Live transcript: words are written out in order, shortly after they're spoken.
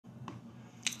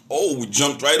Oh, we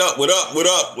jumped right up. What up? What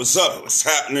up? What's up? What's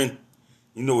happening?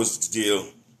 You know what's the deal.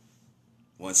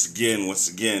 Once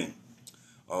again.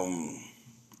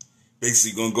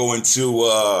 Basically gonna go into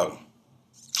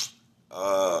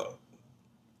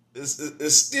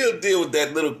it's still deal with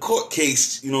that little court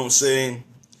case, you know what I'm saying?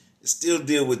 It still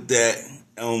deal with that.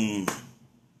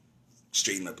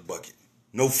 Straighten up the bucket.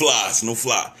 No flies.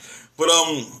 But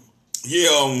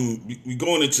we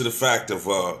going into the fact of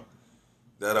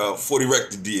that 40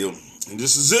 rector deal. And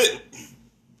this is it.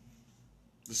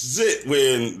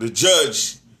 When the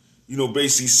judge,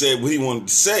 basically said what he wanted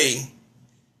to say,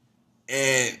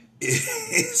 and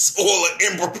it's all an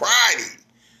impropriety,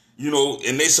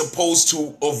 and they're supposed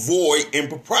to avoid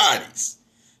improprieties.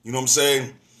 You know what I'm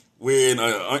saying? When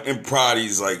impropriety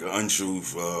is like an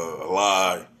untruth, a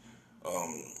lie,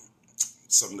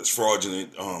 something that's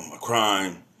fraudulent, a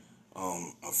crime,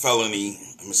 a felony,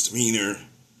 a misdemeanor,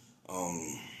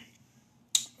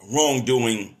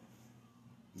 wrongdoing,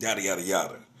 yada, yada,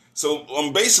 yada. So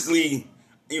basically,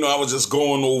 I was just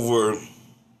going over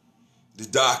the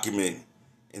document,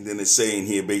 and then it's saying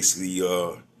here basically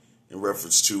in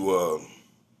reference to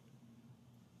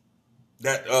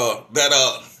that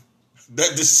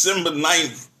December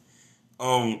 9th,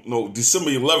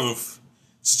 December 11th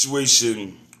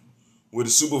situation where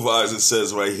the supervisor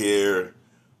says right here,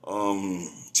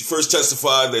 she first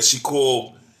testified that she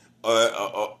called,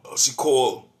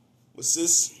 what's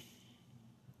this?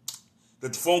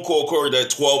 That the phone call occurred at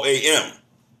 12 a.m.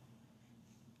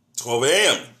 12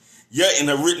 a.m. Yet in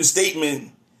her written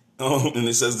statement, and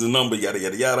it says the number, yada,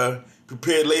 yada, yada,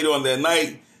 prepared later on that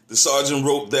night, the sergeant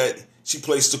wrote that she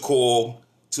placed the call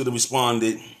to the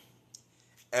respondent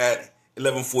at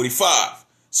 11:45.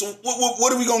 So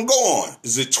what are we going to go on?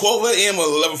 Is it 12 a.m. or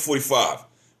 11:45?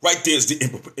 Right there is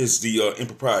the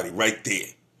impropriety, right there.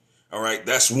 All right,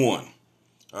 that's one.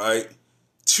 All right.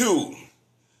 Two,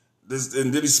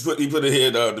 and then he put it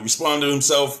here, the respondent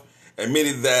himself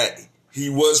admitted that he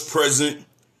was present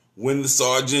when the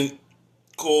sergeant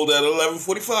called at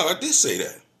 11:45. I did say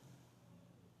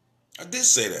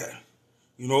that.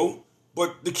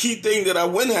 But the key thing that I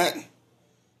went at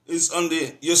is under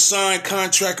your signed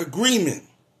contract agreement.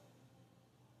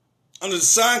 Under the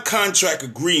signed contract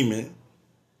agreement,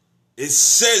 it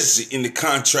says it in the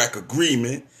contract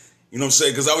agreement. You know what I'm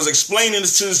saying? Because I was explaining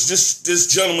this to this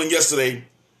gentleman yesterday.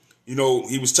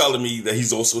 He was telling me that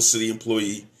he's also a city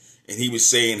employee, and he was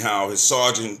saying how his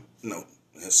sergeant,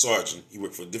 he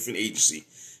worked for a different agency.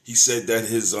 He said that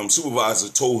his supervisor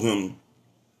told him,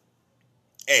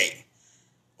 hey,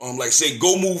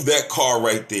 go move that car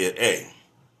right there, hey.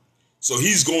 So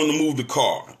he's going to move the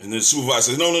car, and the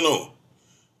supervisor says, no.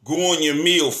 Go on your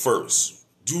meal first.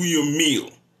 Do your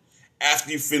meal.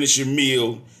 After you finish your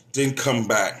meal, then come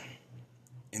back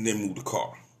and then move the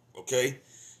car. Okay?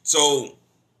 So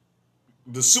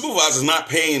the supervisor's not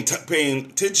paying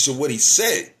attention to what he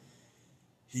said.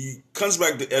 He comes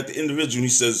back at the individual and he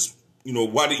says,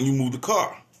 why didn't you move the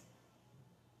car?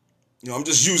 I'm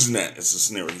just using that as a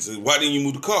scenario. He says, why didn't you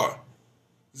move the car?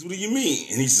 He says, what do you mean?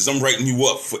 And he says, I'm writing you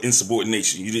up for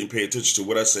insubordination. You didn't pay attention to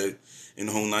what I said in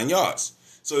the whole 9 yards.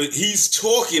 So he's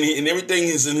talking, and everything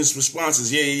is in his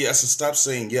responses. Yeah. I said, stop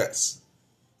saying yes,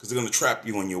 because they're going to trap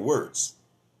you on your words.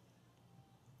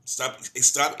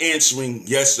 Stop answering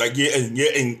yes, like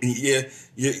yeah.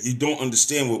 You don't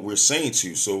understand what we're saying to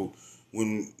you. So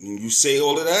when you say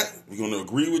all of that, we're going to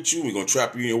agree with you. We're going to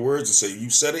trap you in your words and say you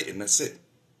said it, and that's it.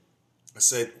 I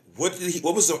said, what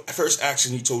was the first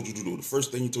action he told you to do? The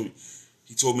first thing he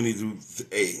told me to do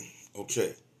A.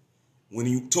 Okay. When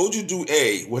he told you to do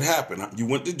A, what happened? You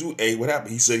went to do A, what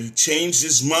happened? He said he changed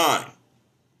his mind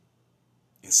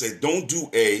and said, don't do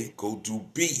A, go do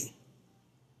B,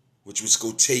 which was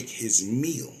go take his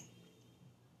meal.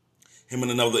 Him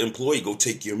and another employee, go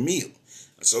take your meal.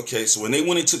 I said, okay, so when y'all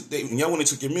went and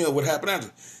took your meal, what happened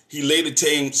after? He later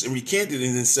changed and recanted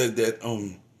and then said that,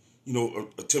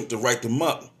 attempt to write them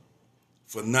up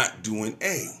for not doing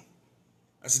A.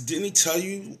 I said, didn't he tell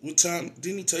you what time?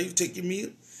 Didn't he tell you to take your meal?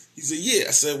 He said, yeah.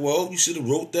 I said, well, you should have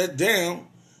wrote that down,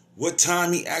 what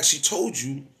time he actually told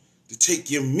you to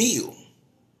take your meal.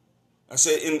 I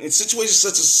said, in situations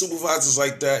such as supervisors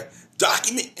like that,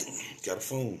 document, got a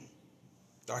phone,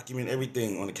 document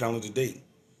everything on the calendar date.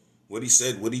 What he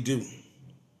said, what he do,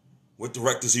 what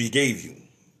directives he gave you,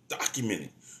 document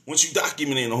it. Once you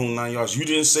document it in the whole 9 yards, you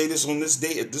didn't say this on this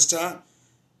date at this time,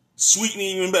 sweeten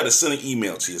it even better, send an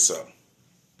email to yourself.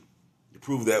 To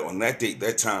prove that on that date,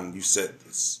 that time, you said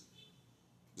this.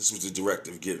 This was the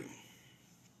directive given.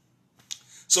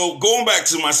 So going back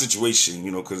to my situation,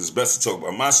 because it's best to talk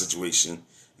about my situation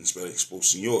instead of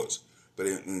exposing yours. But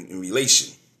in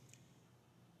relation,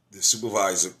 the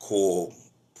supervisor called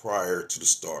prior to the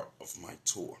start of my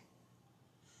tour.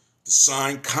 The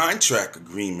signed contract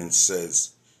agreement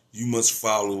says you must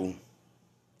follow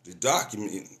the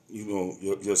document,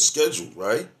 your schedule,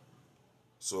 right?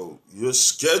 So you're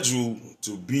scheduled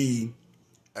to be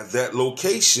at that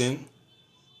location,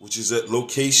 which is at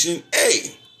location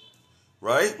A,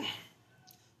 right?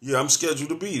 Yeah, I'm scheduled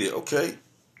to be there. Okay.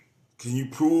 Can you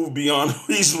prove beyond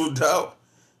reasonable doubt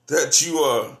that you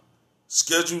are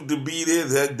scheduled to be there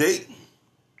that date?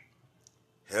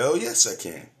 Hell yes, I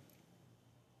can.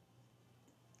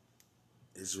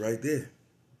 It's right there.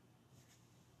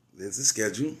 There's the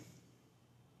schedule.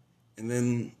 And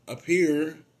then up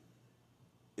here,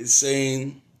 it's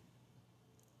saying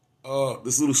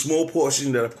this little small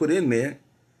portion that I put in there,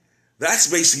 that's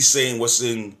basically saying what's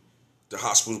in the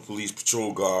Hospital Police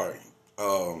Patrol Guard,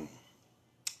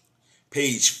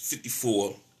 page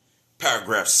 54,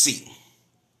 paragraph C,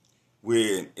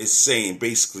 where it's saying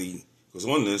basically, because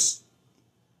on this,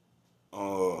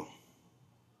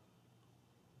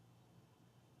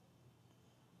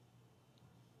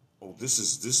 this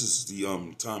is the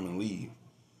time and leave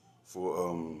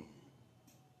for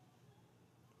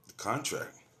the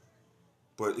contract,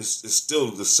 but it's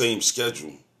still the same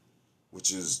schedule,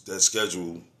 which is that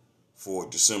schedule for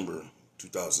December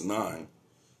 2009,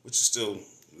 which is still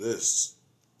the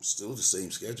same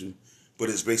schedule, but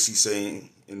it's basically saying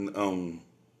in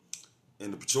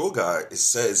the patrol guide, it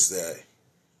says that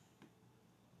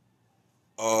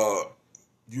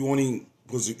you only,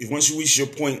 because once you reach your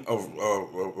point of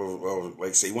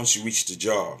like say once you reach the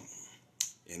job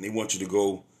and they want you to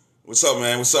go, what's up,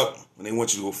 man, what's up, and they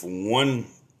want you to go from one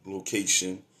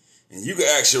location, and you can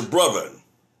ask your brother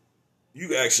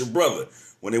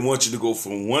when they want you to go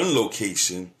from one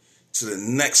location to the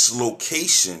next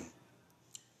location.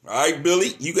 All right,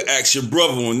 Billy, you can ask your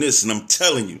brother on this, and I'm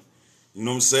telling you, you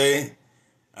know what I'm saying?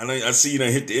 I see you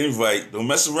done hit the invite. Don't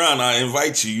mess around. I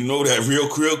invite you. You know that real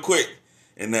quick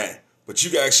and that. But you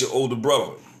can ask your older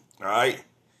brother, all right?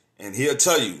 And he'll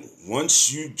tell you,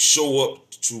 once you show up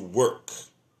to work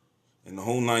in the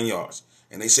whole 9 yards,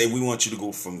 and they say, we want you to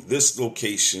go from this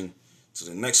location to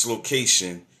the next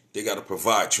location, they got to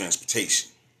provide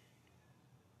transportation.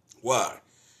 Why?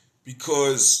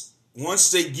 Because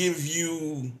once they give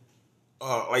you,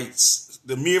 like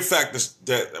the mere fact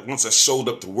that once I showed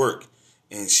up to work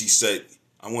and she said,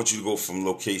 I want you to go from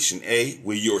location A,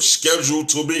 where you're scheduled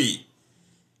to be,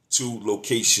 to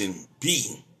location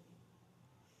B.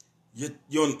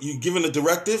 You're giving a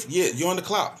directive? Yeah, you're on the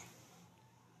clock.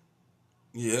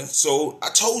 Yeah, so I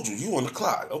told you, you on the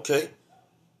clock. Okay.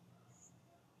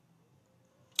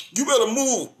 You better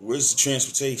move. Where's the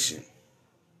transportation?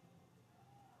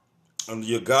 Under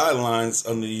your guidelines,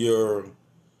 under your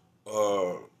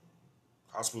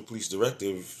hospital police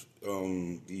directive,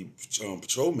 the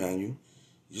patrol manual,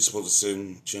 you're supposed to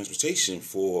send transportation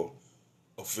for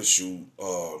official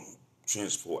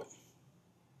transport.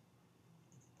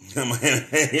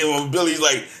 Billy's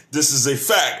like, this is a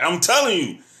fact. I'm telling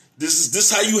you, this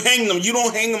is how you hang them. You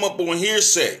don't hang them up on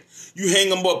hearsay. You hang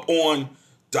them up on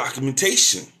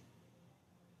documentation.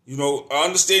 You know, I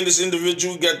understand this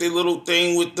individual got their little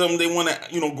thing with them. They want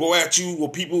to, go at you, or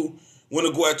people want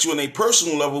to go at you on a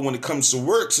personal level when it comes to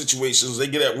work situations. They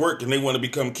get at work and they want to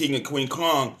become king and queen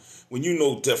Kong, when you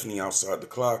know definitely outside the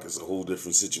clock is a whole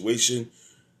different situation.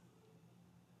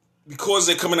 Because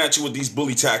they're coming at you with these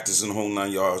bully tactics in the whole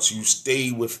 9 yards, you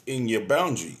stay within your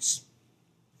boundaries.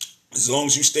 As long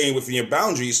as you stay within your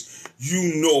boundaries,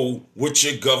 you know what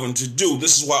you're governed to do.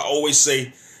 This is why I always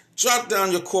say, drop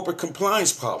down your corporate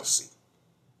compliance policy.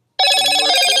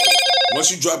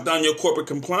 Once you drop down your corporate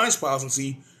compliance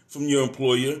policy from your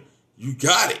employer, you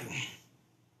got it.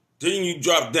 Then you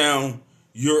drop down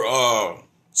your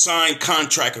signed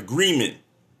contract agreement.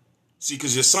 See,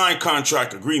 because your signed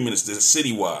contract agreement is the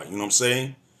citywide, you know what I'm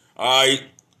saying? All right,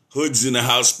 Hood's in the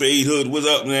house, Spade Hood, what's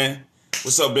up, man?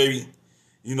 What's up, baby?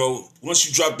 Once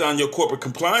you drop down your corporate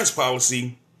compliance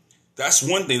policy, that's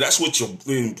one thing. That's what your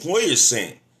employer is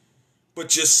saying.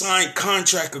 But your signed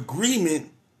contract agreement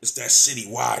is that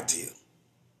citywide deal.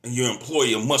 And your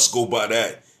employer must go by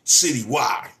that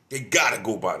citywide. They got to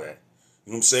go by that.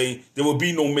 You know what I'm saying? There will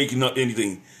be no making up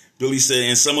anything. Billy said,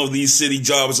 and some of these city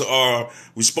jobs are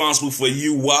responsible for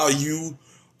you while you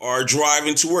are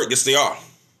driving to work. Yes, they are.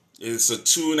 It's a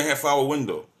 2.5 hour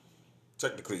window.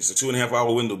 Technically, it's a 2.5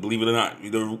 hour window, believe it or not.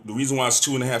 The reason why it's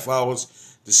 2.5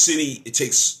 hours, the city, it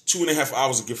takes 2.5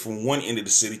 hours to get from one end of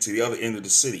the city to the other end of the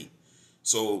city.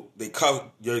 So they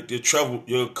cover you're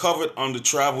covered on the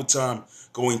travel time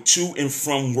going to and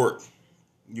from work.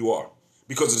 You are.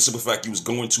 Because of the simple fact you was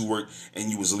going to work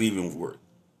and you was leaving work.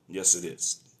 Yes, it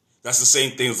is. That's the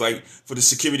same thing as like for the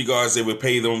security guards, they would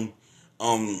pay them,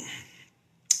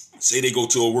 say they go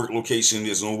to a work location,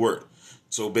 there's no work.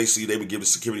 So basically they would give the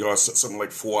security guards something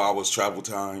like 4 hours travel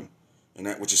time, and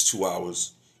that which is 2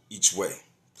 hours each way.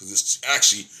 Because it's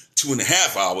actually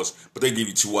 2.5 hours, but they give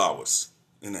you 2 hours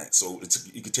in that. So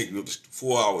it could take you up to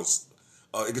 4 hours.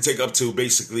 It could take up to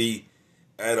basically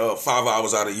at 5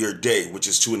 hours out of your day, which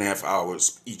is 2.5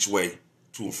 hours each way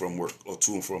to and from work or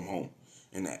to and from home.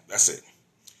 And that's it.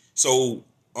 So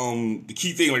the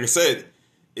key thing, like I said,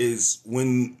 is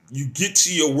when you get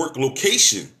to your work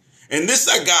location, and this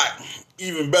I got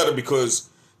even better because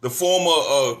the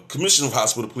former commissioner of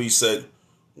hospital police said,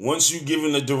 once you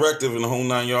given the directive in the whole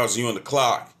 9 yards and you're on the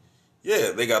clock,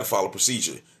 yeah, they got to follow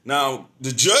procedure. Now,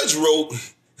 the judge wrote,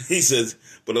 he says,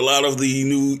 but a lot of the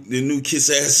new kiss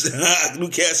asses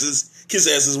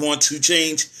want to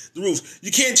change the rules.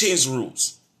 You can't change the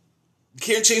rules. You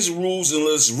can't change the rules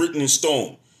unless it's written in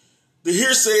stone. The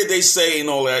hearsay they say and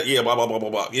all that, yeah, blah, blah, blah,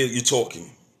 blah, blah. Yeah, you're talking.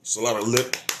 It's a lot of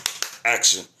lip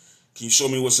action. Can you show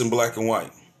me what's in black and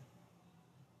white?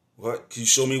 What? Can you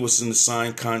show me what's in the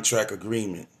signed contract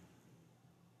agreement?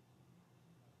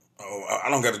 Oh, I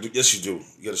don't got to do. Yes, you do.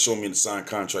 You got to show me the signed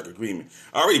contract agreement.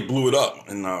 I already blew it up,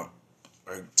 and I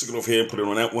took it over here and put it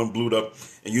on that one, blew it up,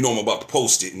 and you know I'm about to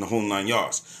post it in the whole 9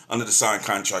 yards under the signed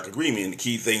contract agreement. And the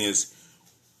key thing is,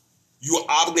 you are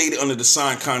obligated under the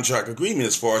signed contract agreement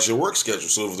as far as your work schedule.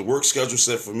 So if the work schedule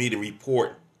said for me to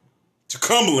report to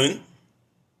Cumberland,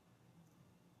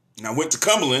 and I went to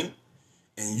Cumberland,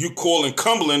 and you calling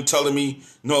Cumberland telling me,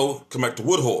 no, come back to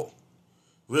Woodhall.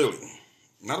 Really?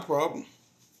 Not a problem.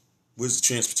 Where's the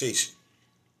transportation?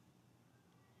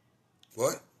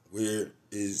 What? Where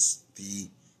is the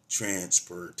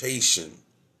transportation?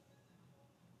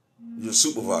 You're a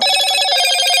supervisor, right?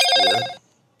 Yeah.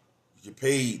 You get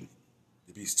paid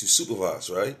to supervise,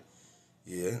 right?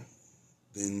 Yeah.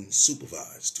 Then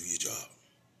supervise. Do your job.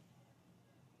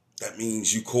 That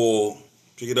means you call,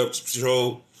 pick it up to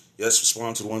patrol. Yes,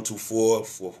 respond to 124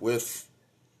 forthwith.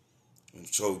 When the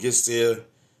patrol gets there,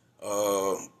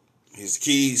 here's the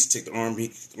keys. Take the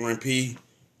RMP,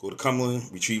 go to Cumberland,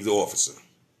 retrieve the officer.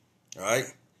 All right?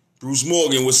 Bruce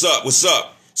Morgan, what's up? What's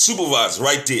up? Supervisor,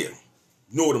 right there.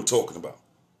 Know what I'm talking about.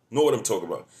 Know what I'm talking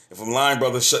about. If I'm lying,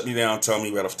 brother, shut me down. Tell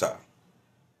me right off top.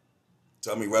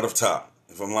 Tell me right off top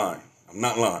if I'm lying. I'm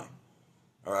not lying.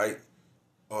 All right?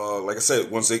 Like I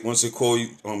said, once they call you,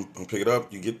 pick it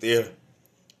up, you get there,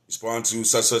 respond to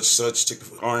such, take the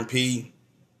RMP,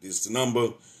 this is the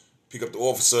number, pick up the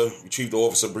officer, retrieve the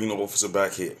officer, bring the officer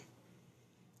back here.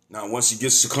 Now, once he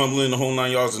gets to Cumberland, the whole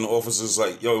 9 yards, and the officer's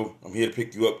like, yo, I'm here to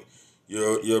pick you up.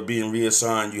 You're being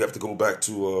reassigned. You have to go back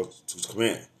to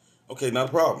command. Okay, not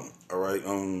a problem. All right.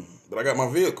 But I got my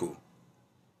vehicle.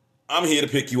 I'm here to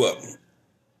pick you up.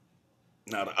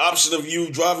 Now, the option of you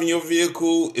driving your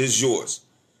vehicle is yours.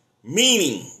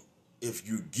 Meaning, if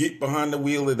you get behind the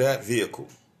wheel of that vehicle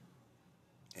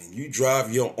and you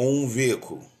drive your own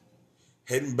vehicle,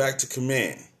 heading back to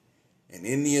command, and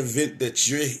in the event that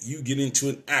you get into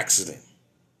an accident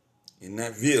in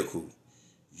that vehicle,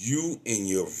 you and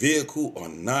your vehicle are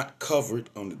not covered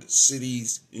under the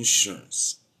city's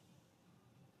insurance.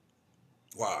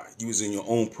 Why? You was in your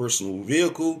own personal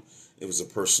vehicle. It was a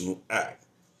personal act.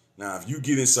 Now, if you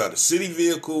get inside a city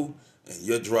vehicle and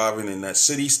you're driving in that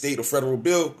city, state, or federal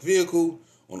vehicle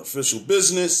on official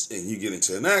business and you get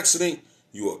into an accident,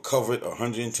 you are covered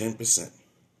 110%.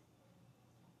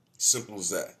 Simple as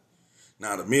that.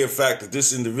 Now, the mere fact that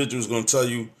this individual is going to tell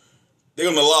you, they're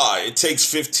going to lie. It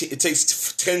takes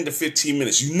 10 to 15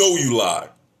 minutes. You know you lied.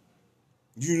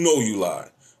 You know you lied.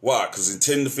 Why? Because in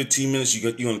 10 to 15 minutes,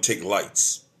 you're going to take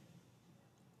lights.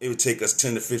 It would take us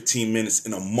 10 to 15 minutes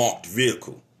in a marked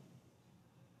vehicle.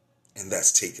 And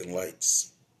that's taking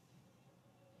lights.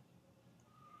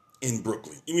 In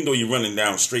Brooklyn. Even though you're running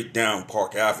straight down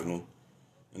Park Avenue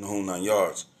in the whole 9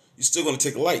 yards, you're still going to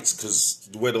take lights because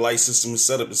the way the light system is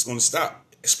set up, it's going to stop,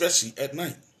 especially at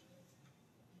night.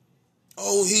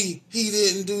 Oh, he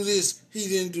didn't do this. He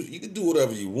didn't do. You can do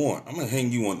whatever you want. I'm going to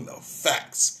hang you on the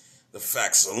facts. The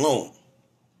facts alone.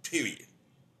 Period.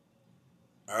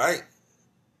 All right?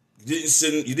 You didn't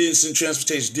send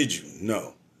transportation, did you?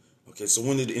 No. Okay, so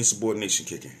when did the insubordination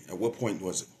kick in? At what point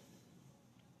was it?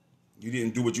 You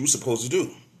didn't do what you were supposed to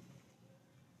do.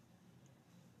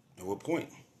 At what point?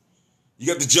 You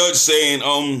got the judge saying,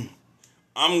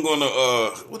 I'm going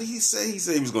to, what did he say? He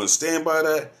said he was going to stand by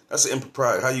that. That's an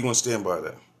impropriety. How you going to stand by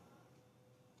that?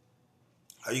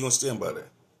 How you going to stand by that?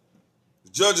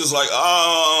 The judge is like,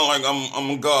 I'm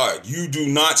a guard. You do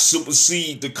not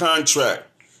supersede the contract,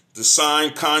 the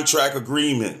signed contract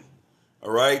agreement.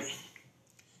 All right?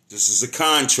 This is a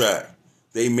contract.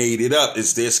 They made it up.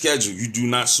 It's their schedule. You do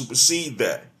not supersede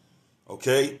that.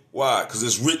 Okay? Why? Because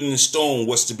it's written in stone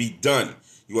what's to be done.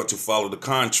 You are to follow the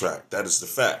contract. That is the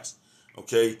facts.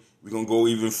 Okay? We're going to go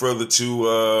even further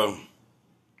to...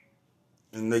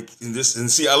 And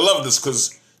see, I love this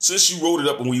because since you wrote it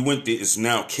up and we went there, it's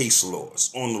now case law.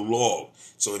 It's on the law.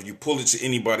 So if you pull it to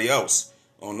anybody else,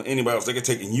 they can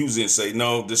take and use it and say,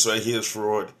 no, this right here is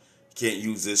fraud. Can't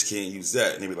use this, can't use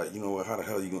that. And they be like, you know what, how the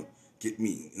hell are you going to get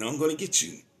me? I'm going to get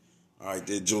you. All right,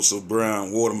 there, Joseph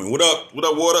Brown, Waterman. What up? What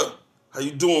up, Water? How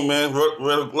you doing, man?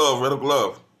 Red of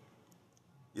glove.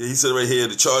 Yeah, he said right here,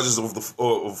 the charges of the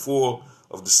 4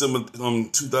 of December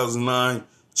 2009,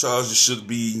 charges should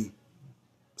be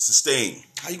sustained.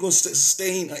 How you going to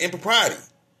sustain impropriety?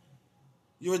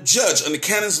 You're a judge under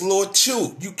Canon's Law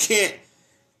 2. You can't.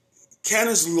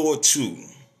 Canon's Law 2.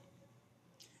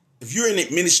 If you're an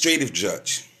administrative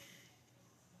judge,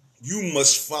 you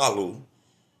must follow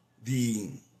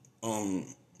the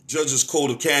Judges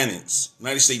Code of Canons,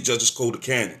 United States Judges Code of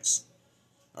Canons.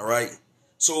 All right?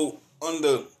 So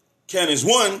under Canons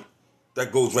 1,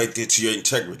 that goes right there to your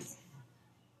integrity,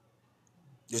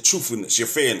 your truthfulness, your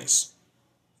fairness,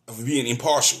 of being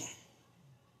impartial.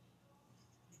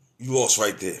 You lost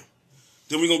right there.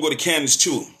 Then we're going to go to Canons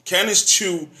 2. Canons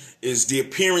 2 is the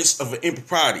appearance of an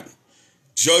impropriety.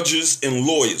 Judges and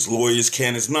lawyers,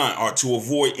 Canons 9, are to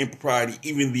avoid impropriety,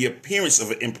 even the appearance of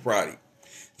an impropriety.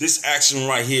 This action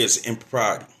right here is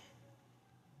impropriety.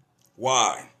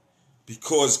 Why?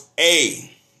 Because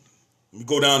A, let me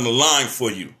go down the line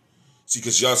for you. See,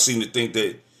 because y'all seem to think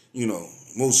that,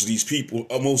 most of these people,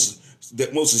 most of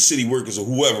the city workers or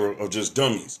whoever are just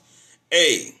dummies.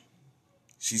 A,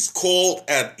 she's called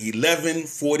at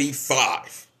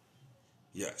 11:45.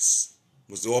 Yes.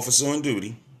 Was the officer on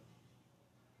duty?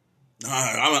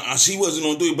 She wasn't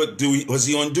on duty, but was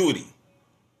he on duty?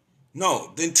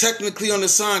 No. Then technically on the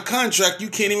signed contract, you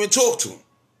can't even talk to him.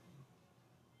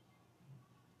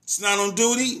 It's not on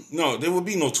duty? No, there will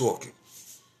be no talking.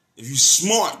 If you're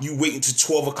smart, you wait until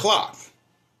 12 o'clock.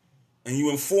 And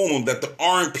you inform him that the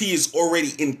R&P is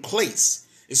already in place.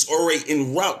 It's already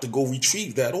en route to go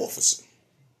retrieve that officer.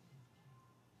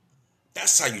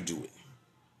 That's how you do it.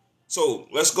 So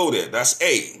let's go there. That's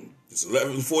A. It's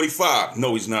 11:45.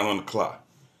 No, he's not on the clock.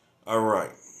 All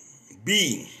right.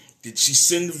 B. Did she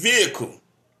send the vehicle?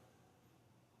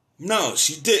 No,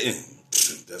 she didn't.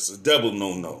 That's a double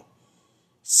no-no.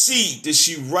 C. Did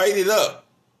she write it up?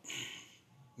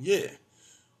 Yeah.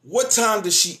 What time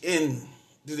did she end?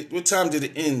 What time did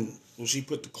it end when she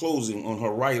put the closing on her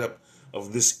write-up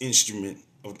of this instrument,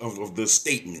 of the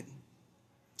statement?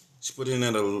 She put in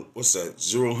at what's that,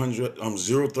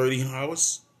 0:30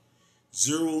 hours?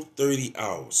 0:30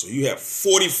 hours. So you have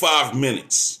 45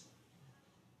 minutes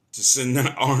to send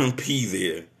that R&P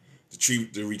there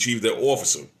to retrieve that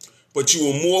officer. But you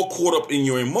were more caught up in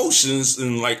your emotions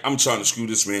than like, I'm trying to screw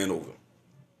this man over.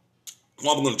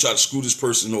 Well, I'm going to try to screw this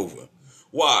person over.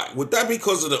 Why? Would that be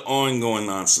because of the ongoing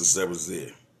nonsense that was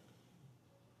there?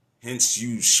 Hence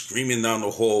you screaming down the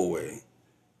hallway.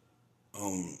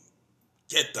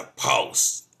 Get the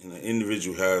post. And the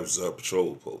individual has a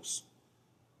patrol post.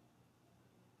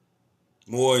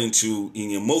 More into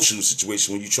an emotional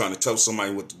situation when you're trying to tell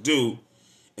somebody what to do,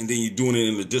 and then you're doing it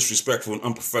in a disrespectful and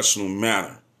unprofessional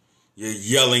manner. You're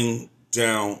yelling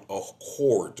down a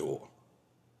corridor.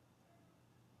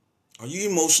 Are you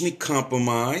emotionally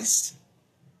compromised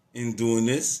in doing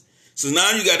this? So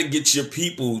now you got to get your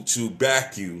people to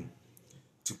back you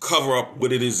to cover up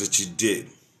what it is that you did.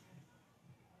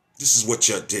 This is what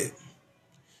y'all did.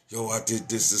 Yo, I did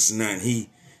this, and that. And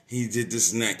he did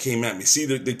this and that, came at me. See,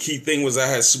 the key thing was I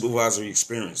had supervisory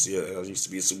experience. Yeah, I used to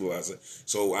be a supervisor.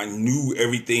 So I knew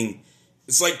everything.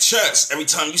 It's like chess. Every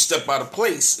time you step out of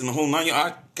place in the whole nine,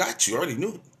 I got you. I already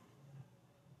knew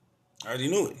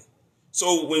it.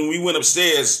 So when we went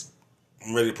upstairs,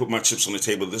 I'm ready to put my chips on the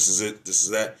table. This is it. This is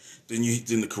that. Then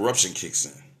the corruption kicks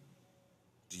in.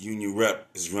 The union rep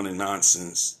is running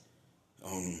nonsense.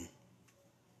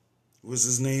 What's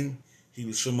his name? He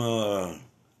was from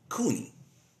Cooney.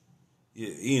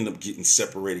 Yeah, he ended up getting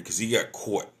separated because he got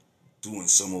caught doing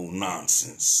some old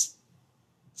nonsense.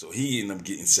 So he ended up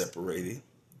getting separated.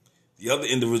 The other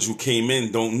individual came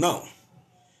in, don't know.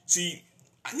 See,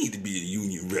 I need to be a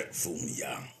union rep for me,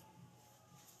 y'all.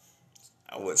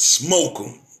 I would smoke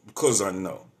them because I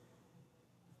know.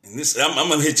 And this, I'm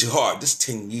gonna hit you hard. This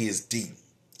 10 years deep.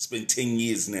 It's been 10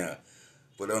 years now.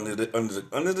 But under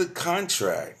the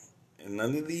contract and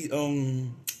under the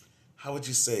how would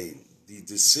you say, the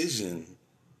decision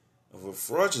of a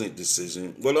fraudulent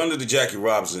decision. Well, under the Jackie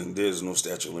Robinson, there's no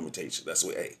statute of limitation. That's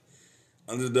what A.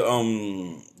 Under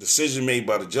the decision made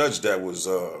by the judge that was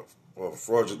a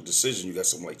fraudulent decision, you got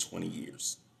something like 20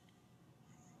 years.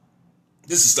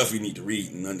 This is stuff you need to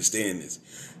read and understand this.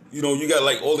 You got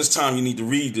like all this time you need to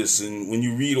read this, and when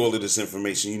you read all of this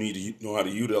information, you need to know how to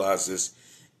utilize this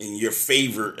in your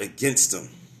favor against them.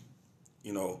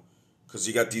 Because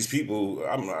you got these people,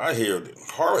 I hear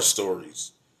horror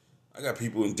stories. I got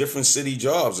people in different city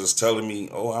jobs that's telling me,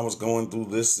 oh, I was going through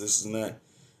this, and that.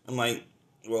 I'm like,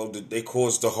 well, did they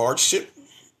cause the hardship?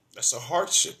 That's a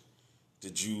hardship.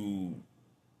 Did you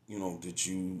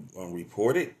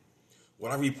report it?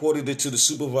 Well, I reported it to the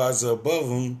supervisor above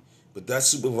them, but that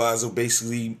supervisor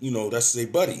basically, that's their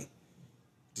buddy.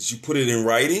 Did you put it in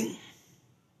writing?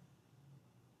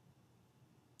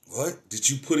 What? Did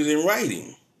you put it in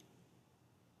writing?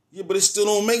 Yeah, but it still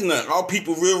don't make nothing. All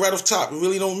people right off top, it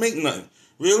really don't make nothing.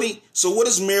 Really? So what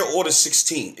is Mayor Order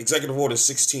 16? Executive Order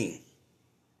 16?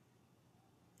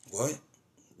 What?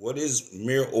 What is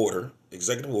Mayor Order,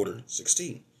 Executive Order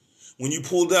 16? When you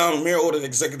pull down Mayor Order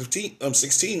Executive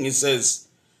 16, it says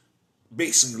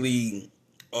basically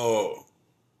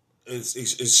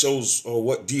it shows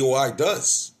what DOI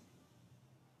does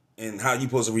and how you're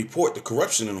supposed to report the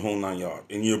corruption in the whole 9 yards,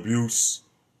 any abuse,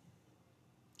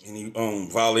 any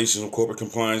violation of corporate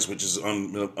compliance, which is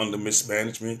under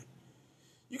mismanagement.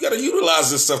 You got to utilize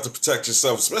this stuff to protect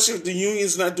yourself, especially if the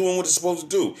union's not doing what it's supposed to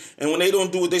do. And when they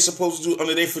don't do what they're supposed to do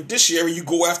under their fiduciary, you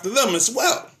go after them as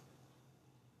well.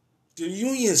 The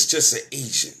union's just an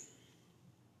agent.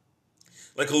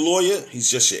 Like a lawyer, he's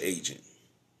just your agent.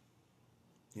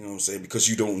 You know what I'm saying? Because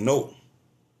you don't know.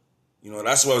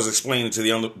 That's what I was explaining to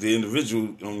the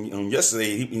individual on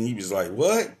yesterday. He was like,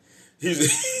 what?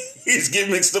 He's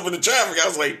getting mixed up in the traffic. I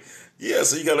was like, yeah,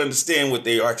 so you got to understand what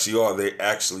they actually are. They're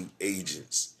actually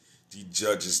agents. The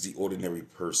judge is the ordinary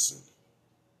person.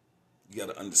 You got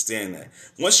to understand that.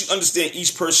 Once you understand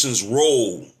each person's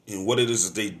role and what it is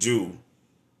that they do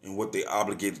and what they're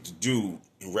obligated to do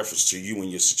in reference to you and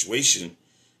your situation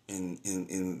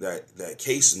in that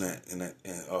case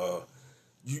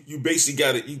you basically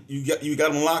got it. You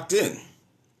got them locked in.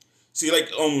 See,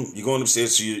 like you're going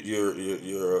upstairs to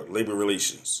your labor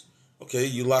relations. Okay,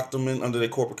 you lock them in under their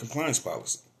corporate compliance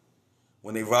policy.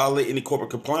 When they violate any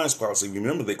corporate compliance policy,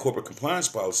 remember their corporate compliance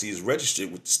policy is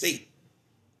registered with the state.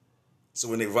 So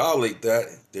when they violate that,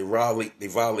 they violate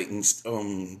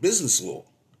business law,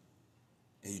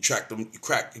 and you track them.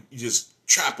 You just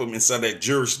trap them inside that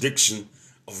jurisdiction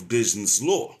of business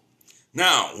law.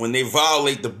 Now, when they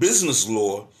violate the business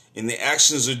law and the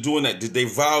actions are doing that, did they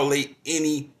violate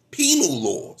any penal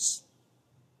laws?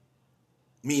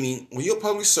 Meaning, when you're a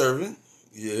public servant,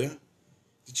 yeah.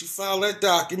 Did you file that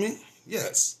document?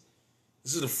 Yes.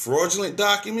 Is it a fraudulent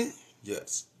document?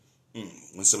 Yes.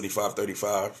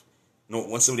 175.35. No,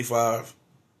 175.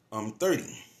 30.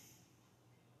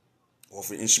 Or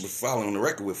for instrument filing on the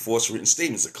record with false written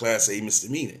statements, a Class A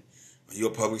misdemeanor. Are you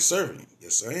a public servant?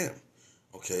 Yes, I am.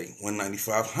 Okay,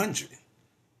 19500.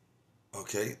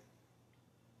 Okay.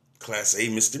 Class A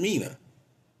misdemeanor.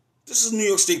 This is New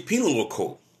York State Penal Law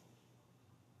Code.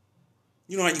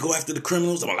 You know how you go after the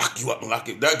criminals? I'm going to lock you up and lock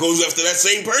you up. That goes after that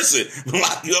same person.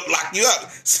 Lock you up.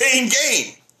 Same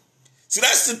game. See,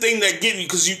 that's the thing that get me,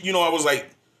 because, I was like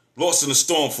lost in the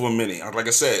storm for a minute. Like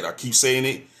I said, I keep saying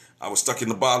it. I was stuck in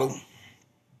the bottle.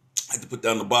 I had to put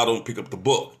down the bottle and pick up the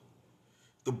book.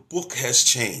 The book has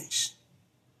changed.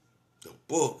 The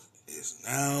book is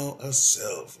now a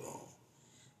cell phone.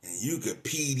 And you could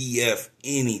PDF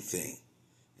anything.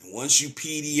 And once you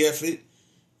PDF it,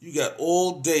 you got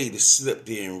all day to sit up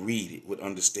there and read it with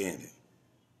understanding.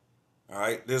 All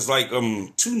right? There's like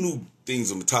 2 new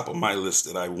things on the top of my list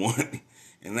that I want.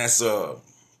 And that's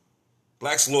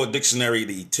Black's Law Dictionary,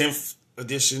 the 10th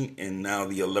edition, and now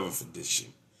the 11th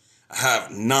edition. I have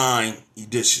 9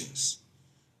 editions.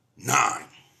 9.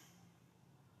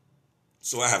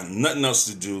 So I have nothing else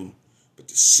to do but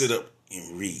to sit up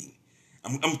and read.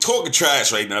 I'm talking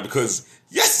trash right now because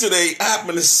yesterday I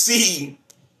happened to see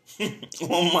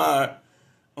on my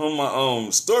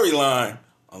storyline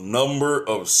a number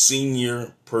of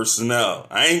senior personnel.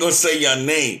 I ain't gonna say your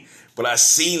name, but I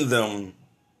seen them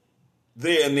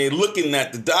there, and they're looking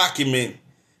at the document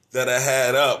that I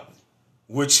had up,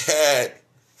 which had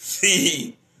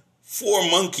the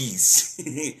 4 monkeys,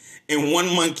 and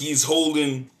 1 monkey's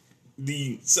holding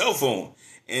the cell phone.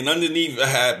 And underneath I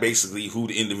had basically who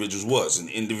the individuals was. And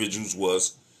the individuals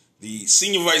was the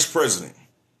senior vice president,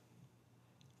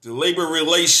 the labor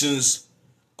relations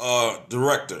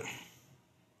director,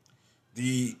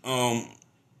 the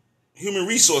human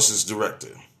resources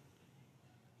director,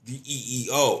 the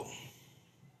EEO,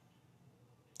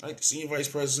 Right? Senior Vice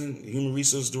President, Human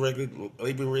Resource Director,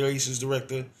 Labor Relations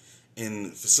Director,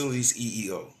 and Facilities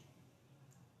EEO.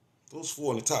 Those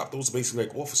four on the top, those are basically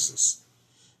like officers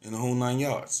in the whole 9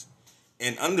 yards.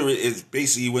 And under it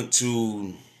basically went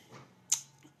to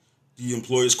the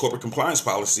employer's corporate compliance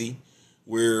policy,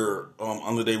 where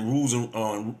under their rules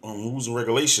and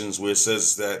regulations, where it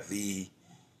says that the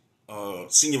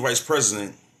senior vice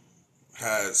president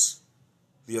has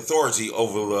the authority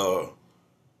over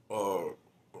the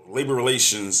labor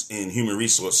relations and human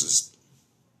resources,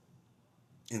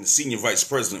 and the senior vice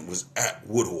president was at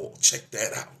Woodhall. Check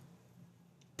that out.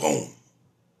 Boom.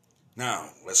 Now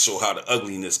let's show how the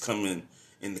ugliness come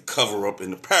in the cover up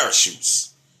and the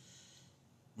parachutes.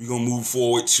 We're gonna move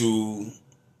forward to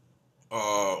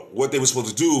what they were supposed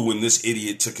to do when this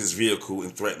idiot took his vehicle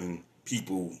and threatened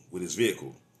people with his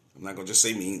vehicle. I'm not gonna just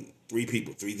say me. 3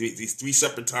 people, three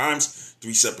separate times,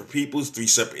 3 separate people, 3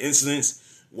 separate incidents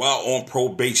while on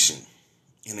probation,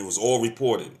 and it was all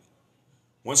reported.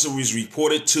 Once it was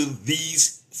reported to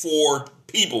these 4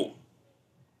 people,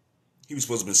 he was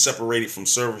supposed to have been separated from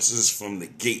services from the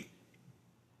gate.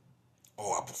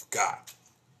 Oh, I forgot.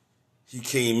 He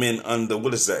came in under,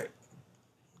 what is that?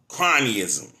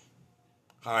 Cronyism.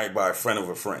 Hired by a friend of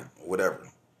a friend, or whatever.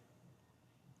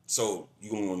 So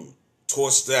you're going to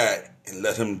toss that and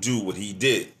let him do what he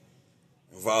did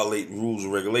and violate rules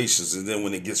and regulations. And then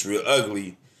when it gets real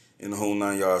ugly in the whole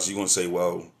 9 yards, you're going to say,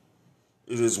 well,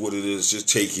 it is what it is. Just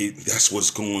take it. That's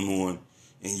what's going on.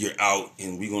 And you're out.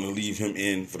 And we're going to leave him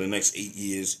in for the next 8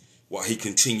 years while he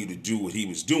continued to do what he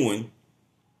was doing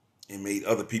and made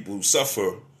other people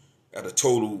suffer at a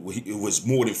total, it was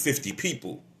more than 50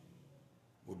 people.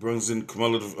 What brings in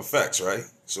cumulative effects, right?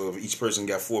 So if each person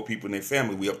got 4 people in their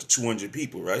family, we up to 200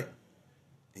 people, right?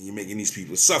 And you're making these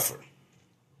people suffer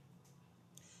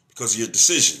because of your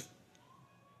decision.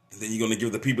 And then you're going to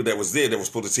give the people that was there that was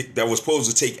supposed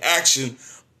to take action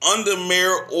under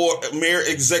Mayor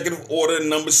Executive Order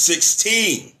number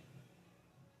 16.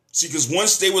 See, because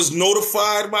once they was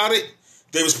notified about it,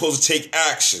 they were supposed to take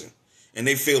action, and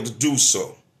they failed to do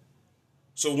so.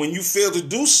 So when you fail to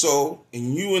do so,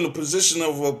 and you're in a position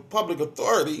of a public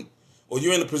authority, or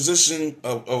you're in a position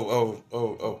of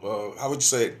how would you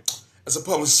say it, as a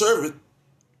public servant,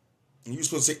 and you're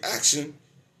supposed to take action,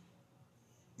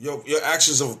 your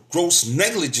actions of gross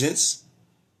negligence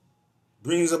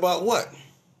brings about what?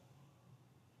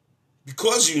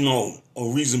 Because you know,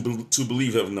 or reason to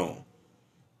believe have known,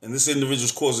 and this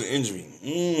individual's causing injury.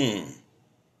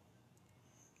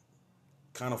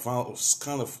 Kind of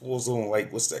falls on,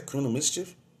 like, what's that, criminal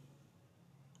mischief?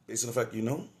 Based on the fact you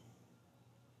know?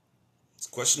 It's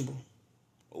questionable.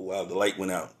 Oh, wow, the light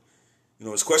went out. You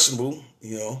know, it's questionable,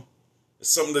 you know.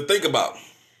 It's something to think about.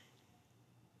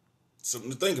 Something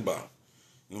to think about.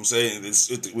 You know what I'm saying? It's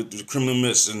with the criminal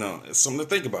mischief, it's something to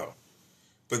think about.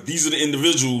 But these are the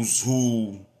individuals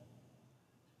who,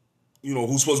 you know,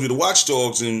 who's supposed to be the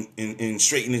watchdogs in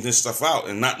straightening this stuff out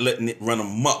and not letting it run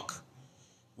amok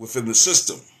within the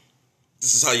system.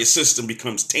 This is how your system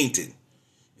becomes tainted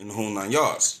in the whole 9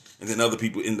 yards. And then other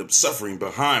people end up suffering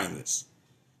behind this.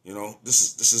 You know,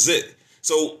 this is it.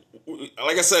 So,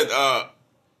 like I said,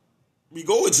 we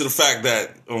go into the fact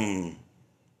that,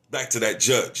 back to that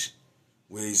judge,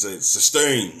 where he said,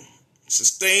 sustain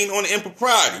on the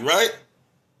impropriety, right?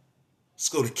 Let's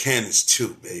go to Canons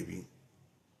 2, baby.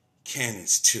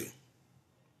 Canons 2,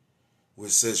 where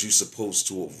it says you're supposed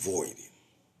to avoid it.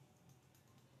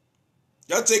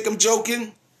 Y'all think I'm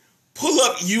joking? Pull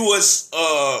up U.S.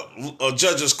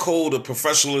 Judge's Code of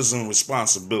Professionalism and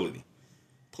Responsibility.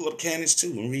 Pull up Canons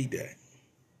 2 and read that.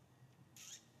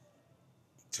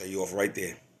 Tell you off right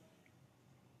there.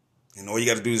 And all you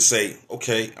got to do is say,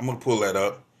 okay, I'm going to pull that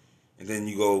up. And then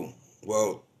you go,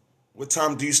 well, what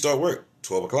time do you start work?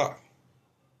 12 o'clock.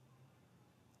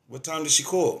 What time did she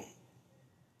call?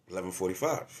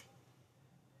 11:45.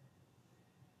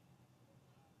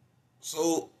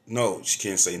 So, no, she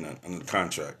can't say nothing. Under the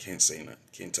contract, can't say nothing.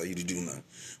 Can't tell you to do nothing.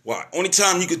 Why? Only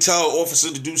time you could tell an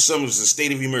officer to do something is a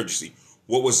state of emergency.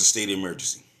 What was the state of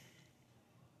emergency?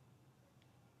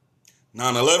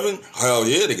 9/11? Hell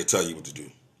yeah, they could tell you what to do.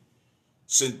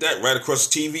 Sent that right across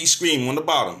the TV screen on the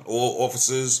bottom. All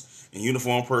officers and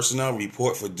uniformed personnel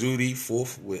report for duty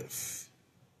forthwith.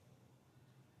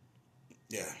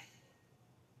 Yeah.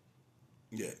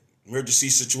 Emergency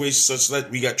situations such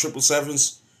that we got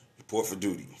 777s, report for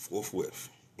duty forthwith.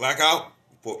 Blackout,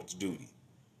 report for duty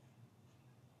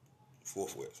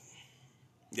forthwith.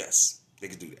 Yes, they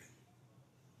could do that.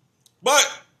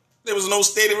 But there was no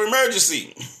state of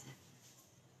emergency.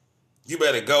 You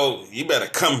better go, you better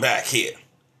come back here.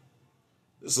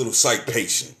 This little psych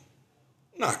patient,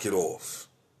 knock it off.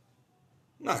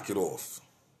 Knock it off.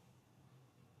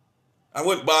 I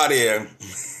went by there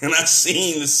and I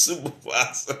seen the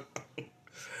supervisor.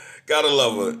 Gotta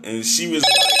love her. And she was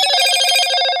like,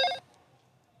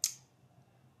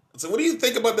 I said, what do you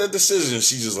think about that decision?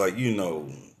 She's just like, you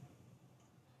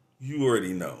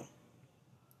already know.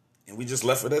 And we just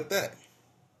left it at that.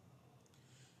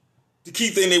 The key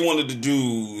thing they wanted to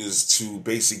do is to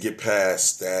basically get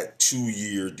past that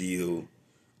 2-year deal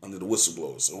under the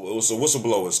whistleblowers. So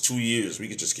whistleblowers, 2 years, we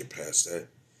could just get past that.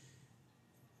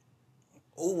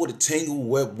 Oh, what a tangled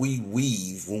web we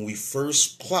weave when we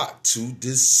first plot to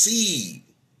deceive.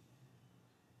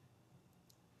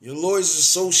 Your lawyers are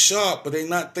so sharp, but they're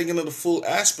not thinking of the full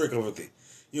aspect of it.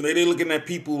 They're looking at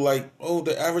people like, oh,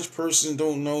 the average person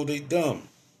don't know, they dumb.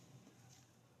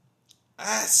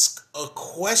 Ask a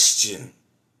question.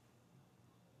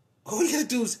 All you gotta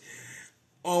do is,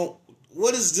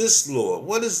 what is this law?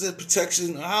 What is the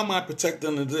protection? How am I protected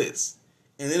under this?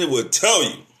 And then it will tell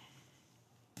you.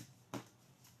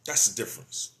 That's the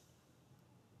difference.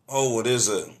 Oh, well, there's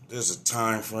a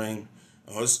time frame.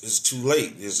 Oh, it's too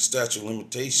late. There's a statute of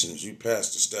limitations. You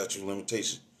passed the statute of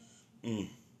limitations. And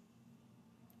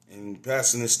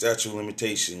passing the statute of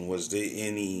limitation, was there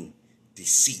any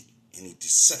deceit, any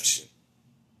deception?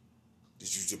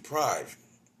 Did you deprive?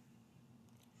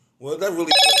 Well, that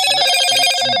really doesn't matter.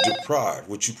 Did you deprive?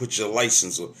 Would you put your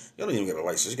license on? You don't even get a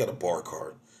license. You got a bar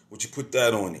card. Would you put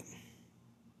that on it?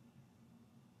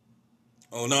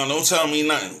 Oh, no, don't tell me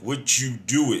nothing. Would you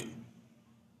do it?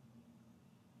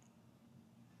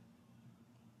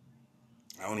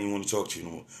 I don't even want to talk to you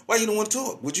no more. Why you don't want to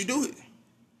talk? Would you do it?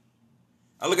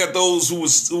 I look at those who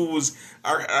was.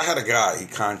 I had a guy. He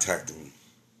contacted me.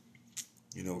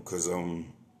 Because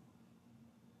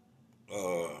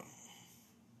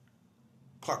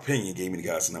Clark Pena gave me the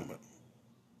guy's number,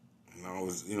 and I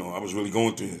was really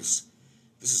going through this.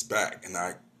 This is back, and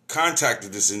I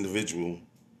contacted this individual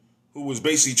who was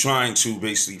basically trying to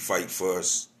fight for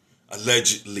us,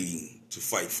 allegedly to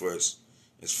fight for us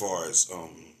as far as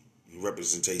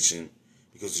representation,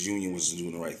 because the union wasn't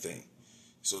doing the right thing.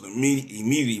 So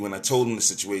immediately when I told him the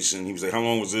situation, he was like, how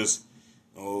long was this?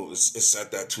 Oh, it's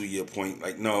at that 2-year point.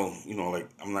 Like, no,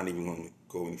 I'm not even going to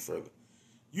go any further.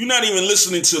 You're not even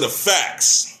listening to the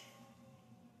facts.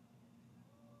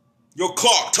 Yo,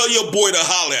 Clark, tell your boy to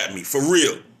holler at me, for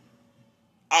real.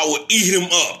 I will eat him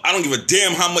up. I don't give a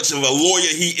damn how much of a lawyer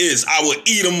he is. I will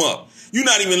eat him up. You're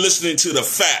not even listening to the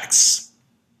facts.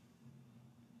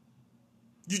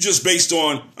 You just based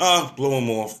on, blow him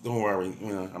off. Don't worry.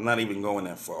 I'm not even going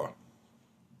that far.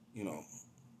 Blow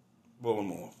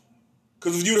him off.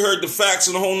 Because if you'd heard the facts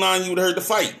and the whole nine, you would have heard the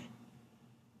fight.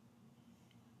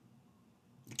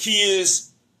 The key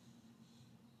is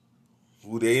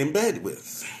who they in bed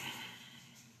with.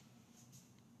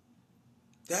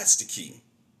 That's the key.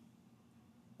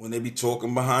 When they be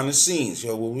talking behind the scenes,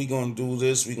 we going to do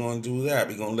this, we going to do that.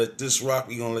 We going to let this rock,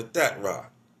 we going to let that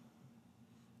rock.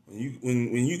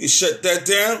 When you can shut that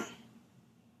down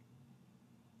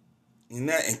and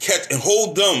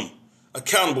hold them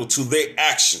accountable to their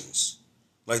actions,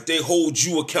 like they hold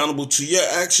you accountable to your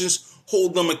actions,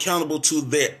 hold them accountable to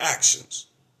their actions.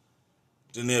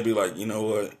 Then they'll be like, you know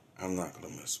what? I'm not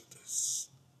going to mess with this.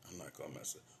 I'm not going to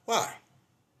mess with it. Why?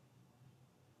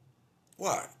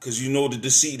 Why? Because the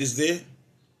deceit is there.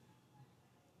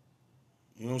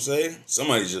 You know what I'm saying?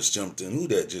 Somebody just jumped in. Who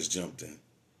that just jumped in?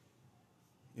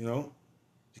 The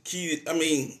key,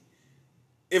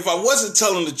 if I wasn't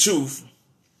telling the truth,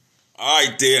 all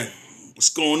right there, what's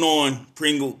going on,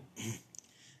 Pringle?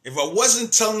 If I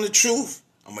wasn't telling the truth,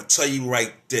 I'm going to tell you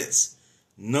right this.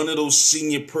 None of those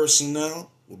senior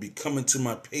personnel will be coming to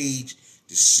my page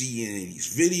to see any of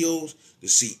these videos, to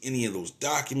see any of those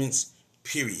documents,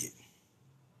 period.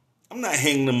 I'm not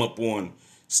hanging them up on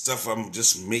stuff I'm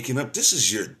just making up. This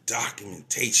is your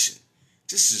documentation.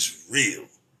 This is real.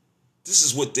 This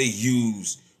is what they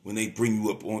use when they bring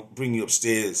you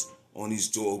upstairs on these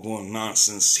doggone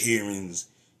nonsense hearings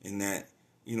and that.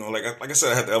 Like I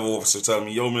said, I had the other officer tell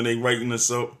me, yo, man, they writing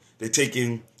us up. They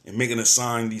taking and making us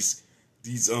sign these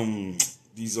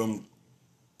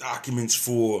documents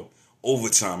for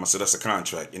overtime. I said, that's a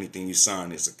contract. Anything you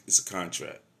sign, it's a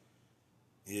contract.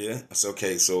 Yeah. I said,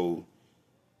 okay, so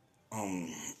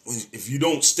if you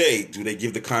don't stay, do they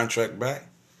give the contract back?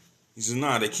 He said,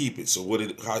 nah, they keep it. So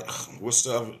what's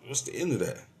the end of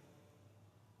that?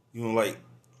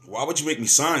 Why would you make me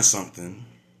sign something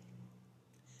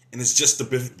and it's just to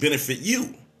benefit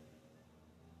you?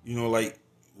 What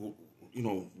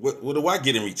do I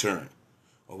get in return?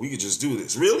 Oh, we could just do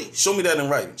this. Really? Show me that in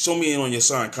writing. Show me in on your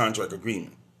signed contract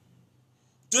agreement.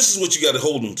 This is what you got to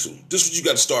hold them to. This is what you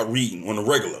got to start reading on the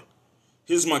regular.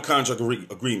 Here's my contract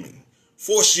agreement.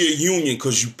 Force your union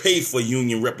because you pay for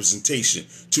union representation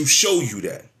to show you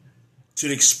that,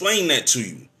 to explain that to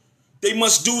you. They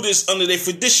must do this under their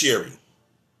fiduciary.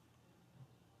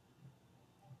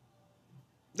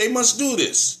 They must do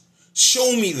this.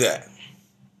 Show me that.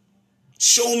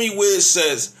 Show me where it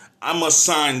says I must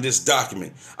sign this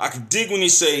document. I can dig when they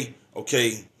say,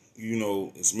 okay,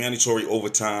 it's mandatory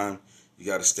overtime. You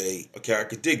got to stay. Okay, I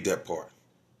could dig that part.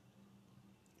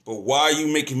 But why are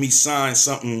you making me sign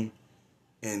something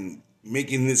and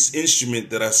making this instrument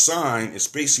that I sign is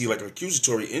basically like an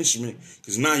accusatory instrument,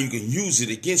 because now you can use it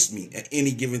against me at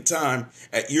any given time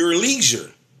at your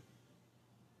leisure.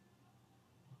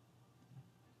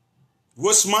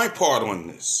 What's my part on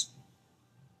this?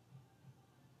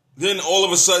 Then all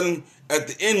of a sudden, at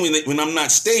the end, when I'm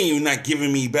not staying, you're not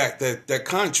giving me back that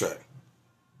contract.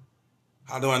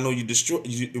 How do I know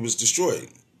it was destroyed?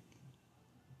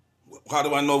 How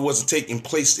do I know it wasn't taken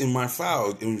place in my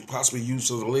file and possibly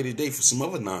used at a later date for some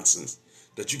other nonsense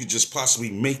that you could just possibly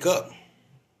make up?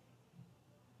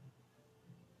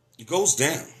 It goes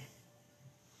down.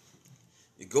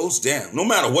 It goes down. No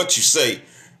matter what you say,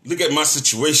 look at my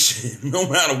situation. No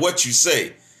matter what you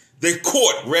say, they're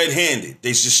caught red-handed. They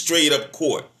just straight up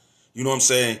caught. You know what I'm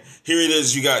saying? Here it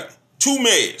is. You got 2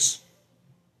 mayors.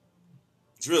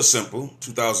 It's real simple.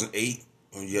 2008,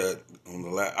 on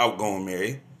the outgoing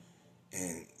mayor.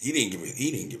 And he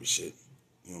didn't give a shit.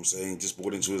 You know what I'm saying? He just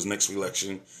bought into his next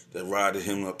election that rided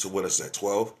him up to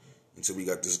 12 until we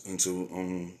got this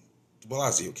into de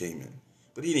Blasio came in.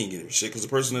 But he didn't give a shit because the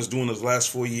person that's doing his last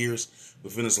 4 years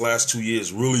within his last 2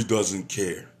 years really doesn't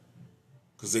care,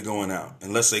 because they're going out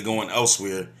unless they're going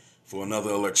elsewhere for another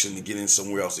election to get in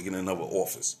somewhere else to get in another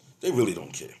office. They really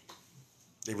don't care.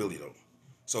 They really don't.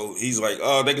 So he's like,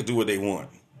 oh, they could do what they want.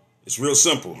 It's real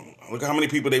simple. Look how many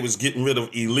people they was getting rid of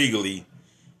illegally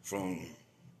from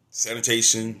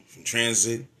sanitation, from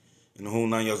transit, and the whole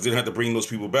 9 yards. They didn't have to bring those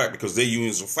people back because their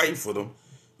unions were fighting for them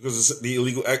because of the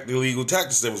illegal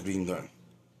tactics that was being done.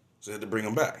 So they had to bring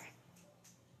them back.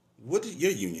 What did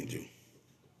your union do?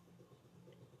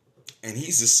 And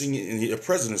he's the senior, and the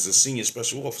president's the senior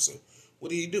special officer. What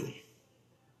did he do?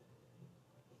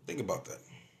 Think about that.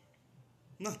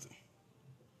 Nothing.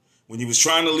 When he was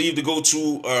trying to leave to go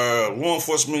to law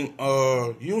enforcement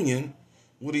union,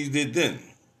 what he did then?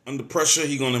 Under pressure,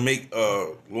 he going to make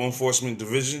law enforcement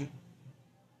division.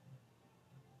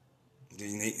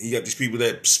 Then he got these people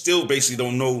that still basically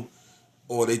don't know,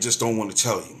 or they just don't want to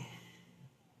tell you.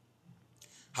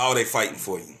 How are they fighting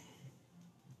for you?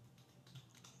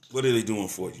 What are they doing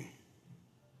for you?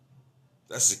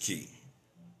 That's the key.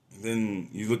 And then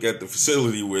you look at the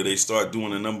facility where they start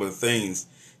doing a number of things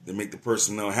that make the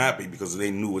personnel happy because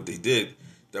they knew what they did.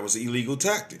 That was illegal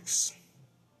tactics.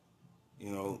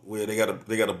 Where they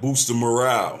gotta boost the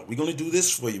morale. We're gonna do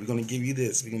this for you. We're gonna give you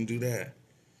this. We're gonna do that.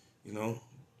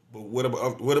 But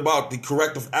what about the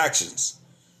corrective actions?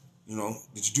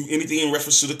 Did you do anything in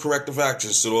reference to the corrective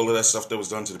actions, to all of that stuff that was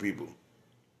done to the people?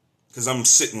 Because I'm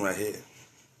sitting right here.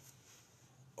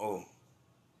 Oh,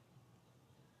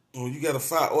 you got to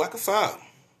file. Oh, I can file.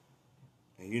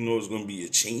 And it's going to be a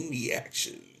chain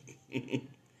reaction.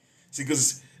 See,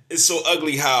 because it's so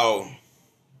ugly how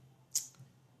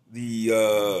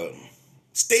the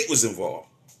state was involved.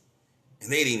 And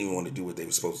they didn't even want to do what they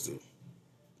were supposed to do.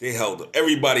 They held up.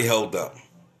 Everybody held up.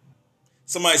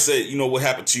 Somebody said, what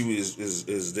happened to you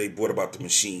is they brought about the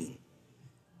machine.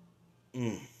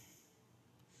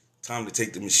 Time to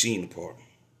take the machine apart.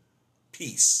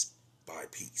 Piece by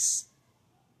piece.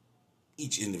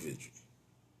 Each individual.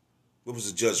 What was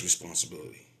the judge's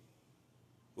responsibility?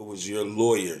 What was your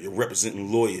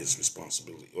representing lawyer's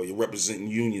responsibility, or your representing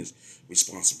union's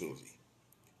responsibility?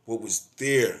 What was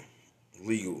their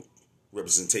legal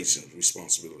representation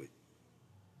responsibility?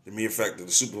 The mere fact that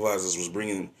the supervisors was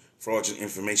bringing fraudulent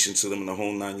information to them in the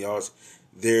whole 9 yards,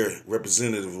 their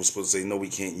representative was supposed to say, no, we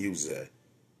can't use that.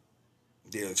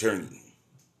 Their attorney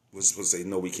was supposed to say,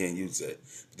 no, we can't use that.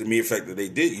 But the mere fact that they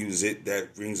did use it,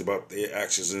 that brings about their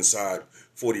actions inside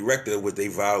for the record, where they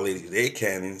violated their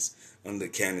canons under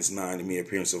Canons 9, the mere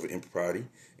appearance of impropriety.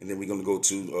 And then we're going to go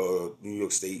to New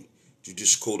York State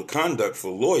Judicial Code of Conduct for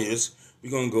lawyers.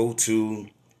 We're going to go to,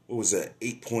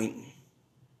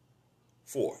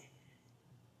 8.4.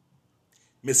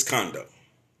 Misconduct.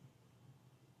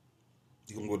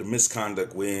 You're going to go to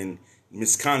misconduct when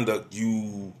misconduct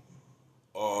you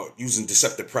are using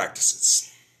deceptive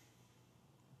practices.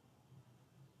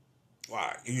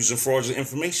 Why? You're using fraudulent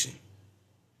information.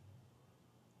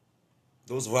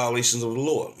 Those are violations of the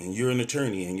law, and you're an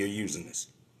attorney and you're using this.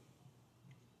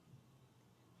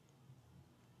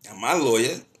 And my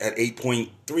lawyer at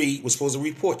 8.3 was supposed to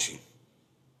report you.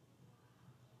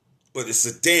 But it's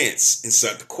a dance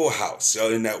inside the courthouse.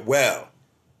 Y'all in that well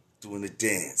doing the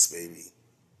dance, baby.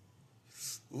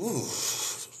 Ooh,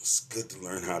 it's good to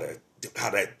learn how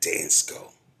that dance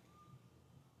go.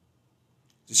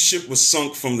 The ship was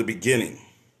sunk from the beginning.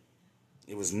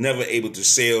 It was never able to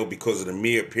sail because of the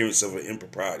mere appearance of an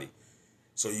impropriety.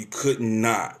 So you could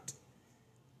not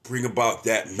bring about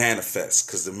that manifest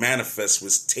because the manifest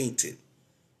was tainted.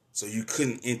 So you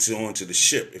couldn't enter onto the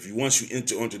ship. Once you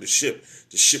enter onto the ship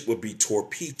would be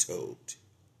torpedoed.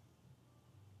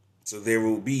 So there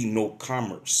will be no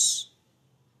commerce.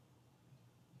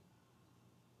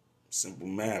 Simple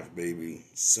math, baby.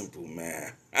 Simple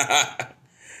math.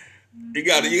 You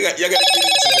gotta get into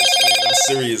this, man. I'm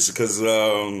serious because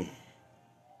a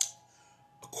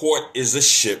court is a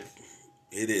ship.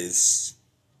 It is.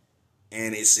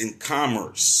 And it's in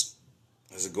commerce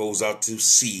as it goes out to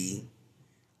sea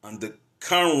under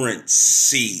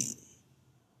currency.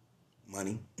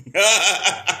 Money.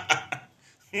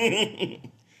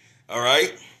 All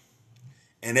right?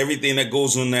 And everything that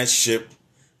goes on that ship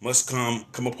must come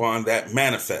upon that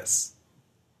manifest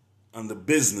under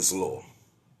business law.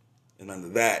 And under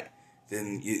that,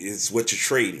 then it's what you're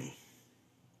trading.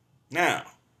 Now,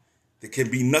 there can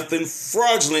be nothing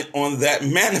fraudulent on that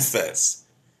manifest,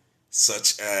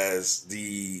 such as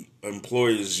the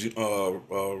employer's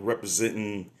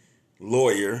representing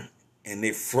lawyer and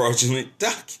their fraudulent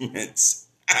documents.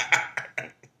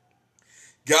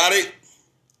 Got it?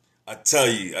 I tell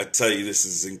you, this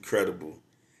is incredible.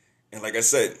 And like I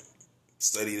said,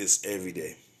 study this every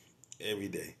day. Every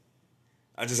day.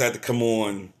 I just had to come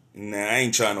on. Nah, I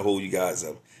ain't trying to hold you guys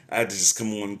up. I had to just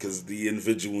come on because the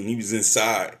individual, when he was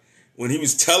inside, when he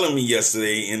was telling me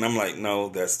yesterday, and I'm like, no,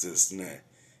 that's this and that.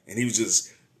 And he was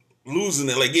just losing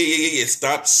it. Like, yeah.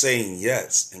 Stop saying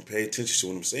yes and pay attention to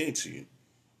what I'm saying to you.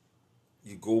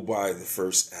 You go by the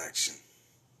first action.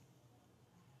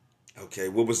 Okay,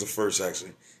 what was the first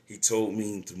action? He told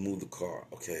me to move the car.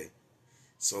 Okay,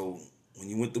 so when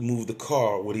you went to move the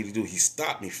car, what did he do? He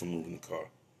stopped me from moving the car.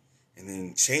 And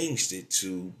then changed it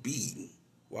to B.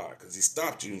 Why? Because he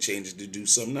stopped you and changed it to do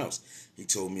something else. He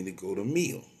told me to go to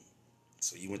meal.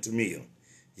 So you went to meal.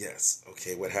 Yes.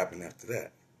 Okay, what happened after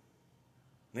that?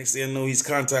 Next thing I know, he's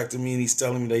contacting me and he's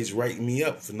telling me that he's writing me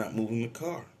up for not moving the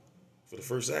car for the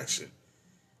first action.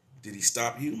 Did he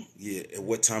stop you? Yeah. At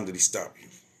what time did he stop you?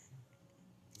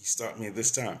 He stopped me at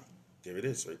this time. There it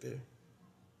is right there.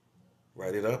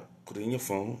 Write it up. Put it in your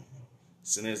phone.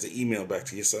 Send it as an email back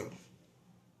to yourself.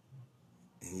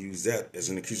 And use that as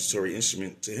an accusatory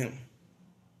instrument to him.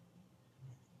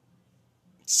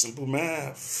 Simple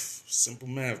math. Simple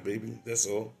math, baby. That's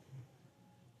all.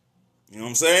 You know what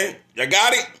I'm saying? Y'all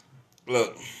got it?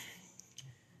 Look,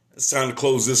 it's time to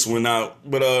close this one out.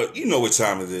 But you know what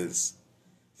time it is.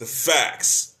 The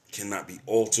facts cannot be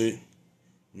altered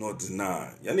nor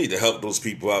denied. Y'all need to help those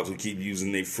people out who keep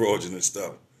using their fraudulent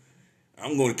stuff.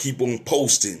 I'm going to keep on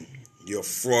posting your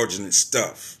fraudulent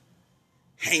stuff.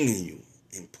 Hanging you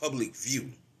in public view. You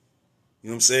know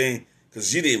what I'm saying?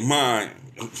 Because you didn't mind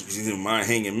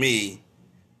hanging me.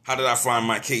 How did I find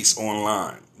my case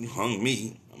online? You hung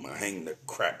me. I'm going to hang the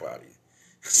crap out of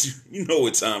you. You know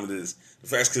what time it is. The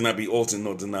facts cannot be altered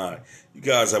nor denied. You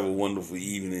guys have a wonderful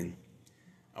evening.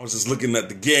 I was just looking at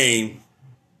the game.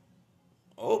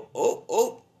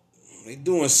 Oh. They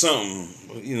doing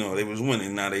something. You know, they was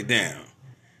winning. Now they down.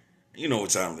 You know what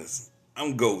time it is.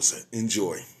 I'm Ghost.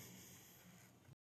 Enjoy.